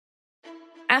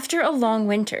After a long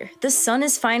winter, the sun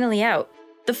is finally out,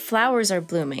 the flowers are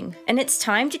blooming, and it's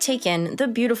time to take in the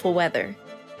beautiful weather.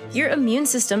 Your immune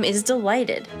system is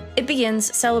delighted. It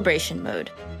begins celebration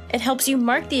mode. It helps you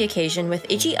mark the occasion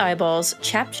with itchy eyeballs,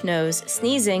 chapped nose,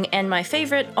 sneezing, and my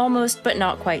favorite, almost but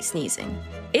not quite sneezing.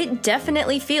 It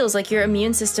definitely feels like your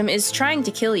immune system is trying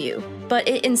to kill you, but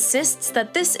it insists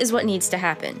that this is what needs to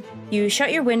happen. You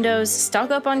shut your windows,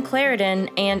 stock up on Claritin,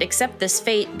 and accept this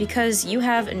fate because you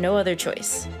have no other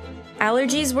choice.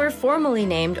 Allergies were formally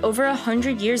named over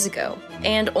 100 years ago,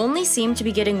 and only seem to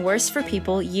be getting worse for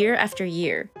people year after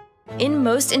year. In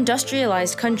most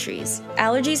industrialized countries,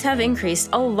 allergies have increased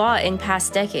a lot in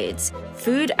past decades,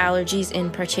 food allergies in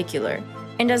particular.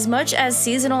 And as much as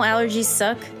seasonal allergies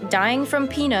suck, dying from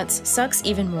peanuts sucks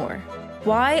even more.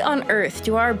 Why on earth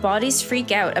do our bodies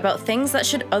freak out about things that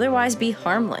should otherwise be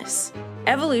harmless?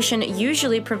 Evolution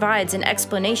usually provides an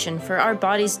explanation for our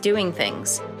bodies doing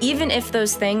things, even if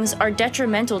those things are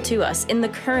detrimental to us in the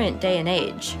current day and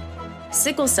age.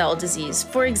 Sickle cell disease,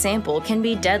 for example, can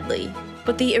be deadly,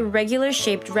 but the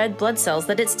irregular-shaped red blood cells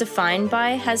that it's defined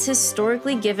by has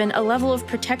historically given a level of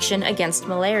protection against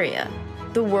malaria.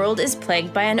 The world is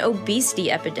plagued by an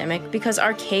obesity epidemic because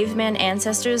our caveman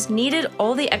ancestors needed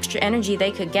all the extra energy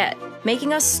they could get,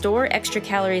 making us store extra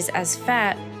calories as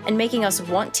fat and making us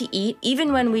want to eat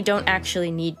even when we don't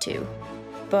actually need to.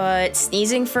 But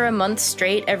sneezing for a month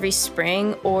straight every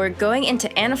spring, or going into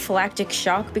anaphylactic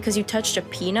shock because you touched a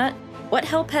peanut, what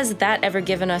help has that ever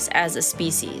given us as a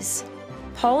species?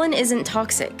 Pollen isn't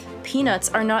toxic. Peanuts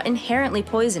are not inherently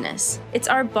poisonous. It's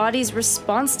our body's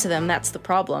response to them that's the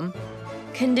problem.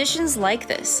 Conditions like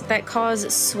this, that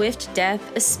cause swift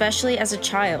death, especially as a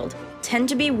child, tend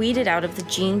to be weeded out of the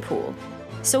gene pool.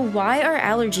 So why are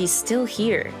allergies still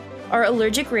here? Are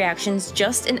allergic reactions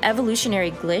just an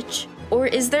evolutionary glitch? Or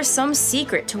is there some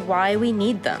secret to why we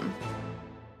need them?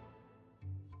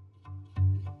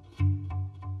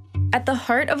 At the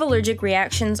heart of allergic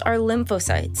reactions are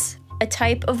lymphocytes, a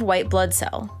type of white blood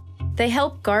cell. They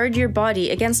help guard your body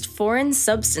against foreign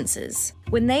substances.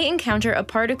 When they encounter a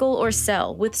particle or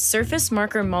cell with surface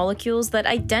marker molecules that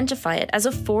identify it as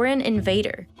a foreign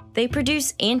invader, they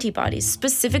produce antibodies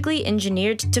specifically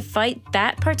engineered to fight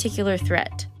that particular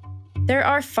threat. There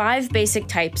are 5 basic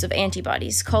types of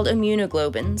antibodies called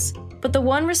immunoglobulins, but the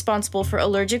one responsible for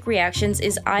allergic reactions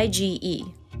is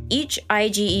IgE. Each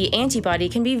IgE antibody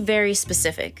can be very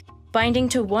specific, binding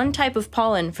to one type of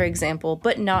pollen, for example,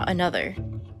 but not another.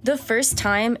 The first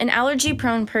time an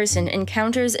allergy-prone person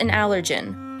encounters an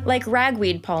allergen, like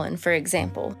ragweed pollen for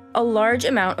example, a large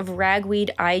amount of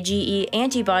ragweed IgE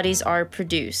antibodies are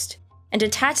produced, and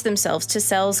attach themselves to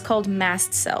cells called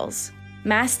mast cells.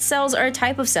 Mast cells are a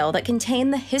type of cell that contain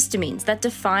the histamines that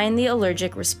define the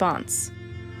allergic response.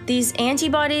 These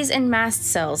antibodies and mast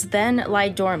cells then lie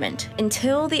dormant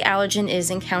until the allergen is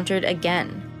encountered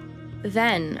again.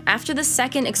 Then, after the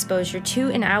second exposure to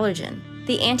an allergen,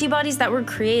 the antibodies that were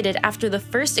created after the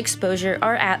first exposure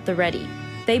are at the ready.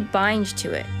 They bind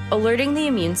to it, alerting the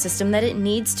immune system that it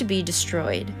needs to be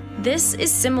destroyed. This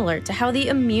is similar to how the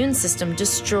immune system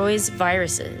destroys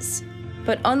viruses.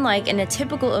 But unlike in a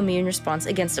typical immune response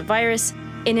against a virus,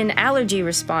 in an allergy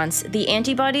response, the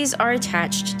antibodies are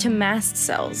attached to mast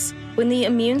cells. When the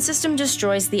immune system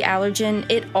destroys the allergen,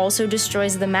 it also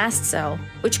destroys the mast cell,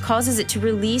 which causes it to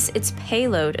release its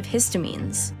payload of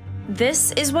histamines.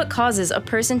 This is what causes a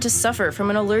person to suffer from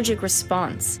an allergic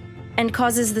response, and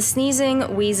causes the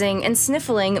sneezing, wheezing, and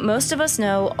sniffling most of us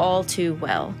know all too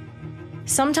well.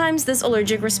 Sometimes this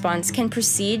allergic response can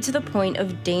proceed to the point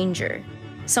of danger.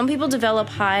 Some people develop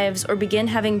hives or begin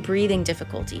having breathing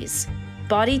difficulties.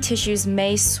 Body tissues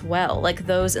may swell, like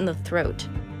those in the throat.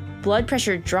 Blood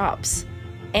pressure drops.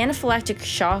 Anaphylactic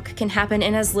shock can happen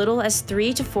in as little as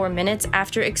 3 to 4 minutes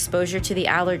after exposure to the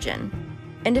allergen.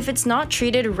 And if it's not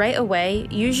treated right away,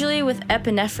 usually with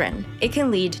epinephrine, it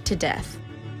can lead to death.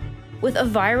 With a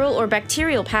viral or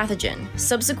bacterial pathogen,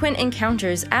 subsequent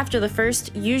encounters after the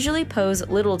first usually pose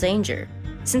little danger,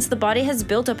 since the body has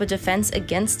built up a defense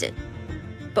against it.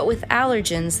 But with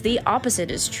allergens, the opposite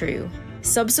is true.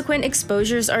 Subsequent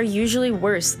exposures are usually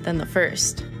worse than the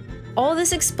first. All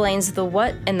this explains the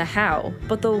what and the how,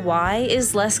 but the why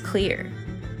is less clear.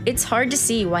 It's hard to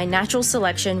see why natural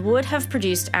selection would have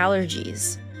produced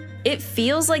allergies. It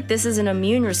feels like this is an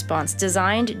immune response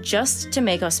designed just to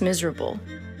make us miserable.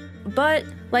 But,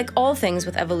 like all things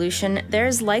with evolution,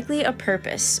 there's likely a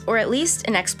purpose, or at least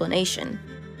an explanation.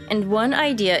 And one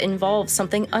idea involves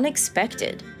something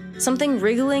unexpected, something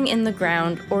wriggling in the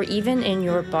ground or even in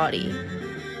your body.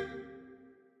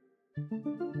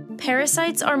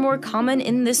 Parasites are more common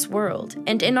in this world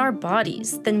and in our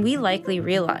bodies than we likely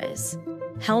realize.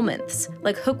 Helminths,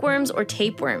 like hookworms or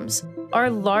tapeworms, are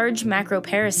large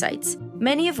macroparasites,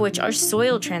 many of which are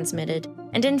soil-transmitted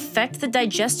and infect the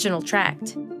digestional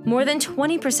tract. More than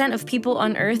 20% of people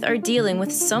on Earth are dealing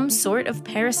with some sort of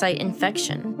parasite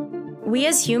infection. We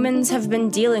as humans have been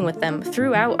dealing with them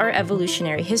throughout our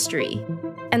evolutionary history.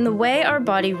 And the way our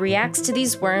body reacts to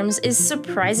these worms is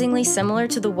surprisingly similar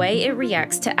to the way it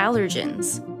reacts to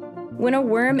allergens. When a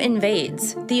worm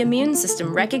invades, the immune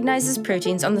system recognizes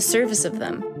proteins on the surface of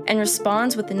them and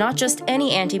responds with not just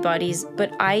any antibodies,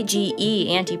 but IgE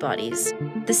antibodies,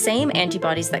 the same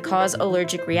antibodies that cause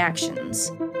allergic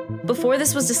reactions. Before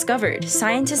this was discovered,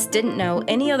 scientists didn't know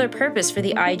any other purpose for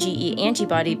the IgE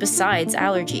antibody besides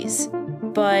allergies.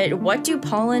 But what do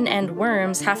pollen and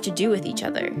worms have to do with each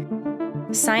other?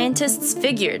 Scientists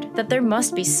figured that there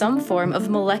must be some form of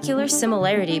molecular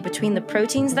similarity between the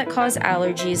proteins that cause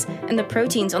allergies and the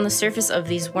proteins on the surface of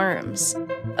these worms.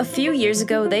 A few years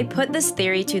ago, they put this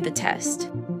theory to the test.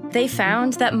 They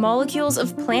found that molecules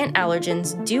of plant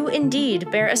allergens do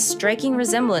indeed bear a striking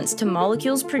resemblance to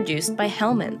molecules produced by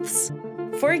helminths.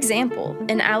 For example,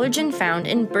 an allergen found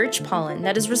in birch pollen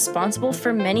that is responsible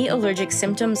for many allergic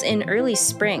symptoms in early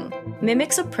spring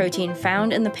mimics a protein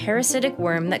found in the parasitic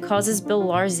worm that causes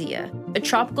bilharzia, a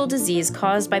tropical disease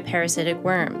caused by parasitic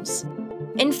worms.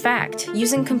 In fact,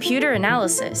 using computer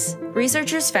analysis,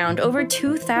 researchers found over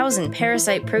 2,000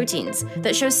 parasite proteins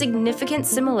that show significant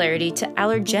similarity to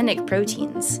allergenic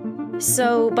proteins.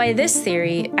 So, by this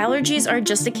theory, allergies are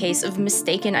just a case of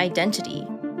mistaken identity,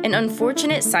 an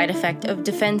unfortunate side effect of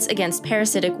defense against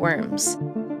parasitic worms.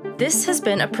 This has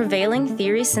been a prevailing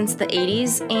theory since the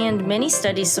 80s, and many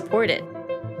studies support it.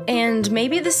 And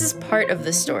maybe this is part of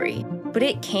the story, but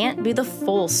it can't be the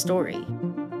full story.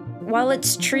 While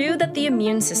it's true that the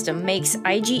immune system makes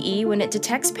IgE when it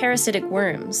detects parasitic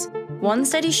worms, one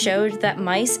study showed that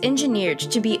mice engineered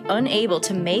to be unable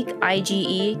to make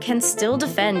IgE can still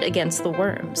defend against the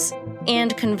worms.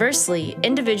 And conversely,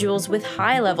 individuals with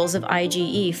high levels of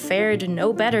IgE fared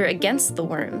no better against the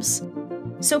worms.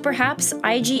 So perhaps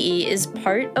IgE is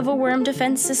part of a worm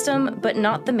defense system, but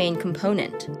not the main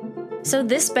component. So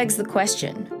this begs the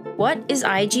question, what is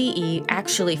IgE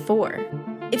actually for?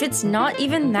 If it's not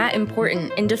even that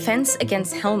important in defense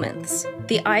against helminths,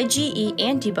 the IgE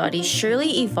antibody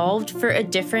surely evolved for a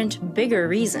different, bigger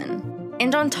reason.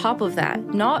 And on top of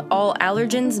that, not all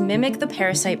allergens mimic the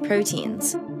parasite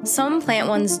proteins. Some plant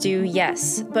ones do,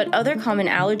 yes, but other common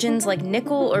allergens like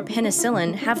nickel or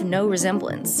penicillin have no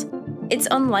resemblance. It's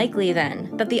unlikely,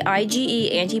 then, that the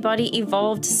IgE antibody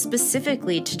evolved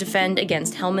specifically to defend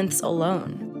against helminths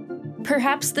alone.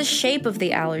 Perhaps the shape of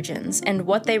the allergens and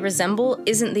what they resemble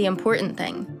isn't the important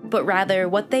thing, but rather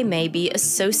what they may be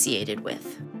associated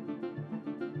with.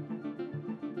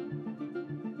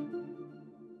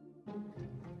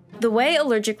 The way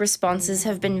allergic responses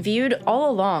have been viewed all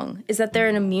along is that they're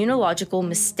an immunological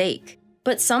mistake,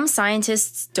 but some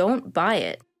scientists don't buy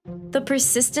it. The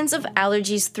persistence of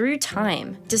allergies through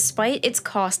time, despite its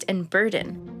cost and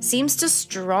burden, seems to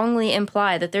strongly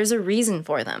imply that there's a reason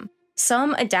for them,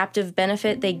 some adaptive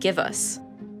benefit they give us.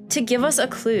 To give us a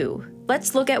clue,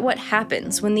 let's look at what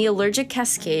happens when the allergic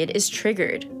cascade is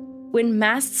triggered. When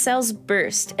mast cells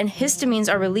burst and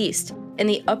histamines are released in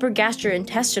the upper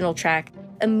gastrointestinal tract,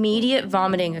 immediate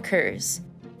vomiting occurs.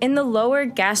 In the lower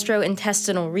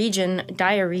gastrointestinal region,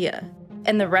 diarrhea.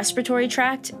 In the respiratory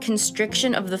tract,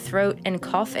 constriction of the throat and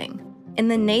coughing. In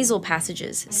the nasal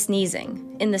passages,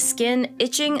 sneezing. In the skin,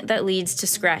 itching that leads to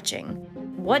scratching.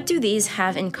 What do these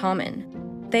have in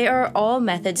common? They are all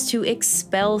methods to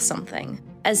expel something,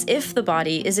 as if the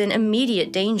body is in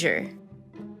immediate danger.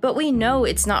 But we know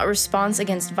it's not a response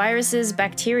against viruses,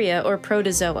 bacteria, or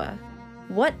protozoa.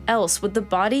 What else would the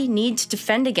body need to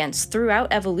defend against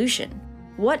throughout evolution?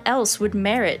 What else would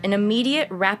merit an immediate,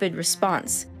 rapid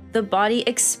response, the body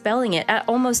expelling it at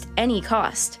almost any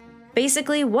cost?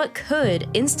 Basically, what could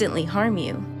instantly harm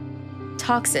you?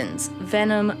 Toxins,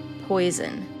 venom,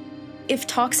 poison. If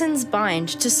toxins bind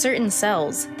to certain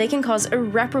cells, they can cause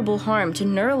irreparable harm to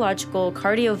neurological,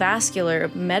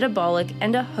 cardiovascular, metabolic,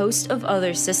 and a host of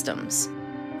other systems.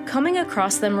 Coming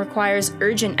across them requires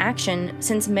urgent action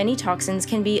since many toxins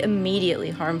can be immediately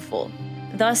harmful.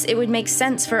 Thus, it would make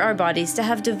sense for our bodies to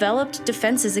have developed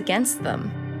defenses against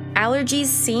them. Allergies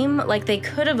seem like they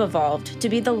could have evolved to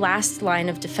be the last line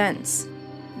of defense.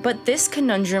 But this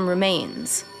conundrum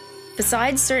remains.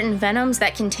 Besides certain venoms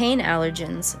that contain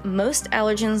allergens, most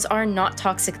allergens are not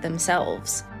toxic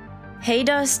themselves. Hay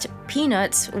dust,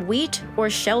 peanuts, wheat, or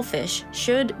shellfish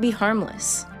should be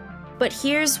harmless. But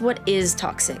here's what is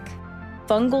toxic.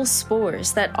 Fungal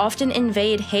spores that often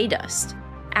invade hay dust.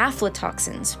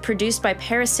 aflatoxins produced by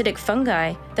parasitic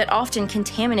fungi that often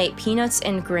contaminate peanuts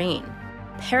and grain,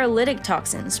 paralytic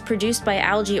toxins produced by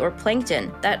algae or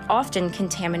plankton that often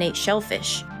contaminate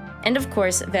shellfish, and of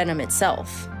course, venom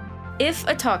itself. If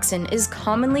a toxin is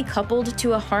commonly coupled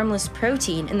to a harmless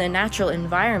protein in the natural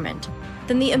environment,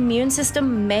 then the immune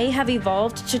system may have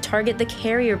evolved to target the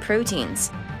carrier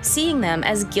proteins, seeing them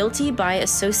as guilty by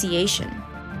association.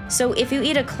 So if you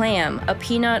eat a clam, a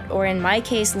peanut, or in my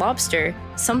case, lobster,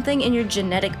 something in your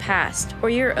genetic past or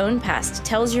your own past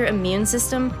tells your immune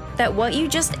system that what you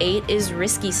just ate is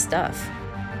risky stuff.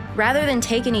 Rather than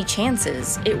take any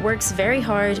chances, it works very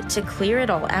hard to clear it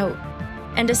all out.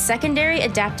 And a secondary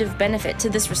adaptive benefit to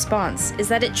this response is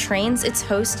that it trains its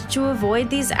host to avoid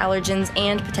these allergens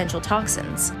and potential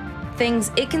toxins,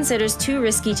 things it considers too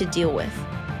risky to deal with.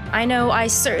 I know I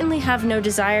certainly have no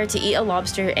desire to eat a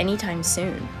lobster anytime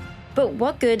soon. But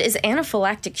what good is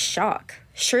anaphylactic shock?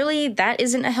 Surely that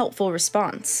isn't a helpful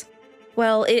response.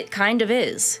 Well, it kind of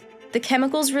is. The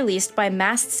chemicals released by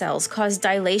mast cells cause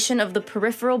dilation of the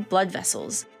peripheral blood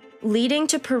vessels, leading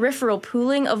to peripheral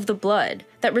pooling of the blood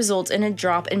that results in a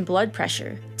drop in blood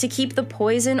pressure to keep the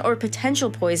poison or potential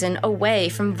poison away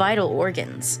from vital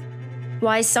organs.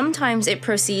 Why sometimes it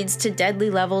proceeds to deadly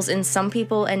levels in some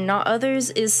people and not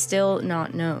others is still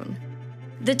not known.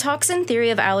 The toxin theory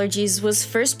of allergies was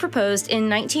first proposed in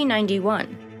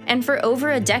 1991, and for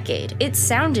over a decade it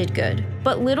sounded good,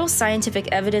 but little scientific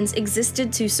evidence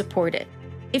existed to support it.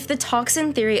 If the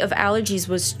toxin theory of allergies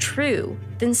was true,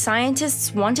 then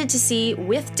scientists wanted to see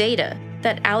with data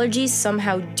that allergies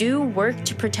somehow do work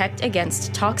to protect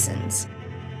against toxins.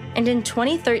 And in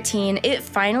 2013, it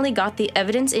finally got the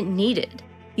evidence it needed,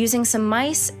 using some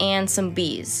mice and some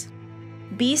bees.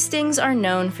 Bee stings are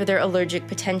known for their allergic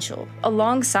potential,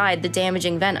 alongside the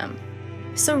damaging venom.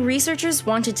 So researchers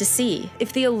wanted to see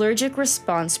if the allergic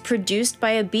response produced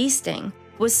by a bee sting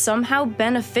was somehow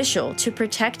beneficial to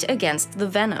protect against the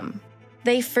venom.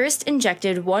 They first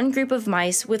injected one group of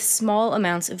mice with small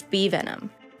amounts of bee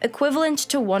venom, equivalent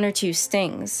to 1 or 2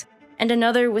 stings, and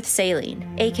another with saline,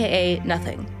 aka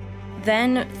nothing.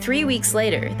 Then, 3 weeks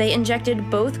later, they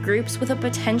injected both groups with a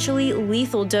potentially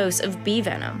lethal dose of bee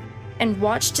venom, and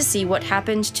watched to see what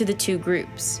happened to the 2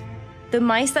 groups. The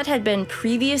mice that had been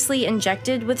previously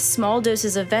injected with small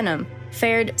doses of venom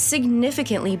fared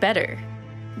significantly better.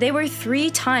 They were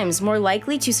 3 times more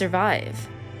likely to survive.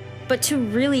 But to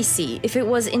really see if it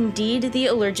was indeed the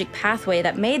allergic pathway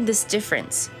that made this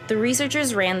difference, the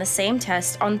researchers ran the same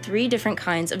test on 3 different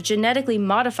kinds of genetically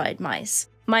modified mice: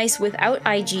 mice without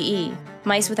IgE,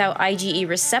 mice without IgE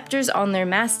receptors on their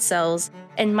mast cells,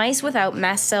 and mice without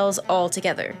mast cells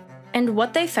altogether. And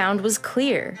what they found was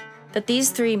clear, that these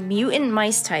 3 mutant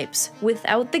mice types,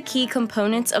 without the key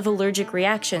components of allergic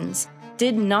reactions,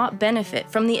 did not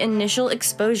benefit from the initial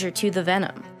exposure to the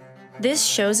venom. This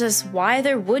shows us why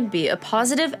there would be a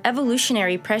positive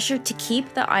evolutionary pressure to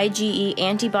keep the IgE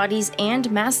antibodies and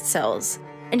mast cells,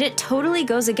 and it totally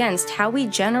goes against how we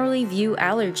generally view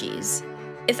allergies.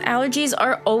 If allergies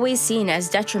are always seen as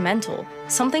detrimental,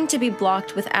 something to be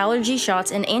blocked with allergy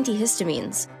shots and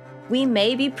antihistamines, we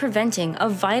may be preventing a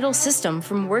vital system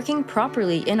from working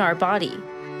properly in our body.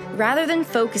 Rather than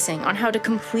focusing on how to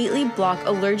completely block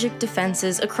allergic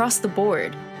defenses across the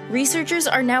board, researchers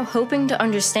are now hoping to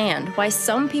understand why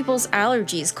some people's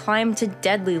allergies climb to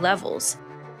deadly levels,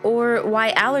 or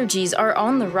why allergies are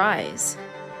on the rise.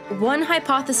 One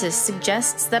hypothesis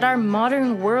suggests that our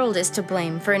modern world is to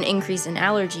blame for an increase in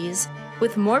allergies,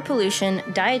 with more pollution,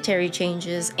 dietary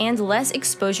changes, and less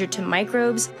exposure to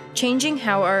microbes changing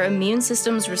how our immune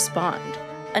systems respond.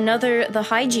 Another, the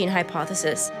hygiene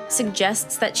hypothesis,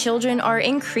 suggests that children are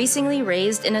increasingly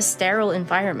raised in a sterile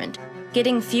environment,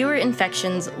 getting fewer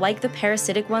infections like the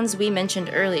parasitic ones we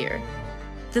mentioned earlier.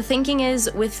 The thinking is,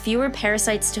 with fewer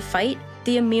parasites to fight,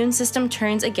 the immune system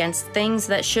turns against things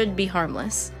that should be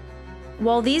harmless.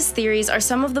 While these theories are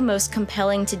some of the most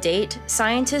compelling to date,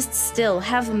 scientists still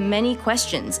have many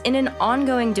questions in an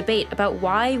ongoing debate about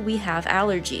why we have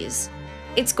allergies.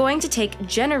 It's going to take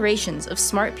generations of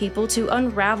smart people to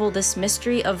unravel this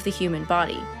mystery of the human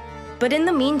body. But in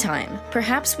the meantime,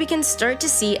 perhaps we can start to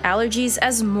see allergies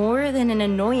as more than an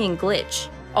annoying glitch.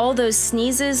 All those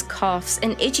sneezes, coughs,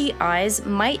 and itchy eyes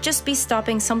might just be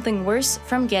stopping something worse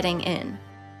from getting in.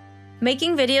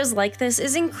 Making videos like this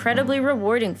is incredibly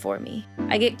rewarding for me.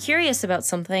 I get curious about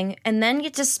something, and then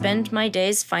get to spend my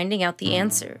days finding out the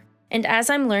answer. And as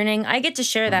I'm learning, I get to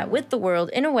share that with the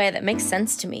world in a way that makes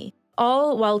sense to me,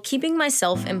 all while keeping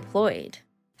myself employed.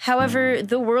 However,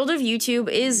 the world of YouTube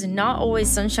is not always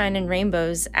sunshine and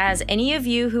rainbows, as any of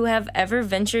you who have ever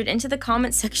ventured into the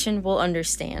comment section will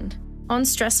understand. On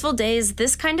stressful days,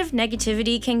 this kind of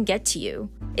negativity can get to you.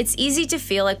 It's easy to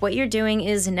feel like what you're doing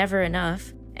is never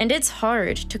enough, and it's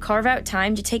hard to carve out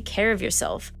time to take care of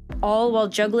yourself, all while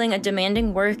juggling a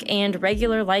demanding work and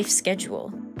regular life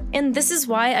schedule. And this is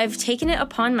why I've taken it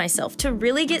upon myself to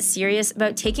really get serious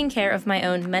about taking care of my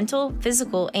own mental,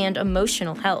 physical, and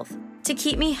emotional health, to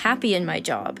keep me happy in my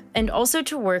job, and also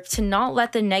to work to not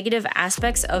let the negative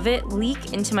aspects of it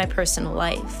leak into my personal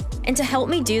life. And to help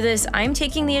me do this, I'm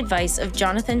taking the advice of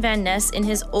Jonathan Van Ness in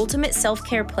his Ultimate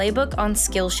Self-Care Playbook on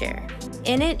Skillshare.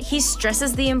 In it, he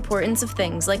stresses the importance of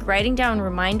things like writing down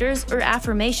reminders or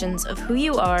affirmations of who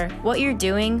you are, what you're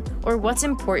doing, or what's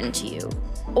important to you.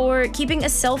 Or keeping a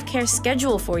self-care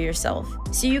schedule for yourself,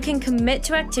 so you can commit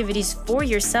to activities for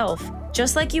yourself,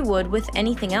 just like you would with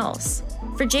anything else.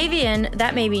 For JVN,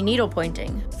 that may be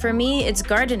needlepointing. For me, it's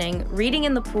gardening, reading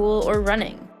in the pool, or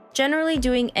running. Generally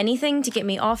doing anything to get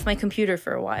me off my computer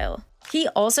for a while. He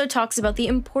also talks about the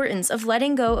importance of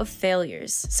letting go of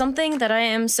failures, something that I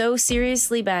am so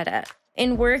seriously bad at.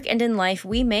 In work and in life,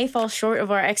 we may fall short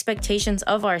of our expectations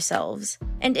of ourselves.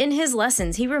 And in his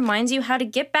lessons, he reminds you how to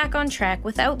get back on track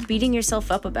without beating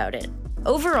yourself up about it.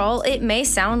 Overall, it may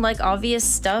sound like obvious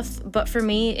stuff, but for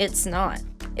me, it's not.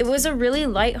 It was a really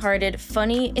lighthearted,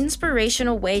 funny,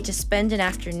 inspirational way to spend an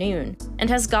afternoon, and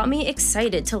has got me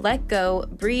excited to let go,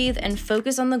 breathe, and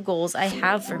focus on the goals I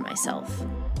have for myself.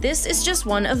 This is just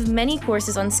one of many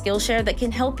courses on Skillshare that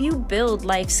can help you build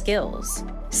life skills.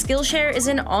 Skillshare is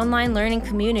an online learning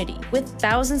community with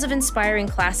thousands of inspiring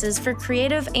classes for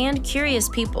creative and curious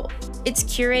people. It's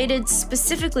curated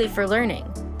specifically for learning,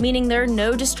 meaning there are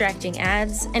no distracting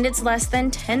ads, and it's less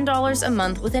than $10 a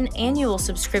month with an annual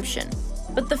subscription.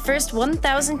 But the first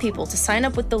 1,000 people to sign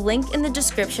up with the link in the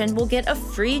description will get a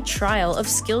free trial of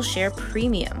Skillshare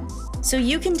Premium. So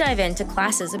you can dive into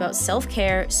classes about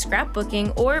self-care,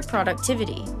 scrapbooking, or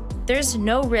productivity. There's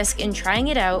no risk in trying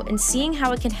it out and seeing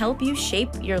how it can help you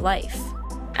shape your life.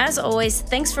 As always,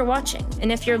 thanks for watching,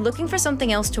 and if you're looking for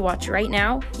something else to watch right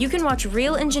now, you can watch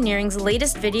Real Engineering's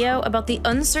latest video about the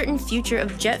uncertain future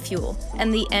of jet fuel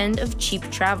and the end of cheap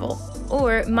travel,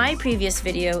 or my previous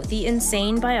video, The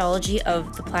Insane Biology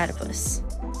of the Platypus.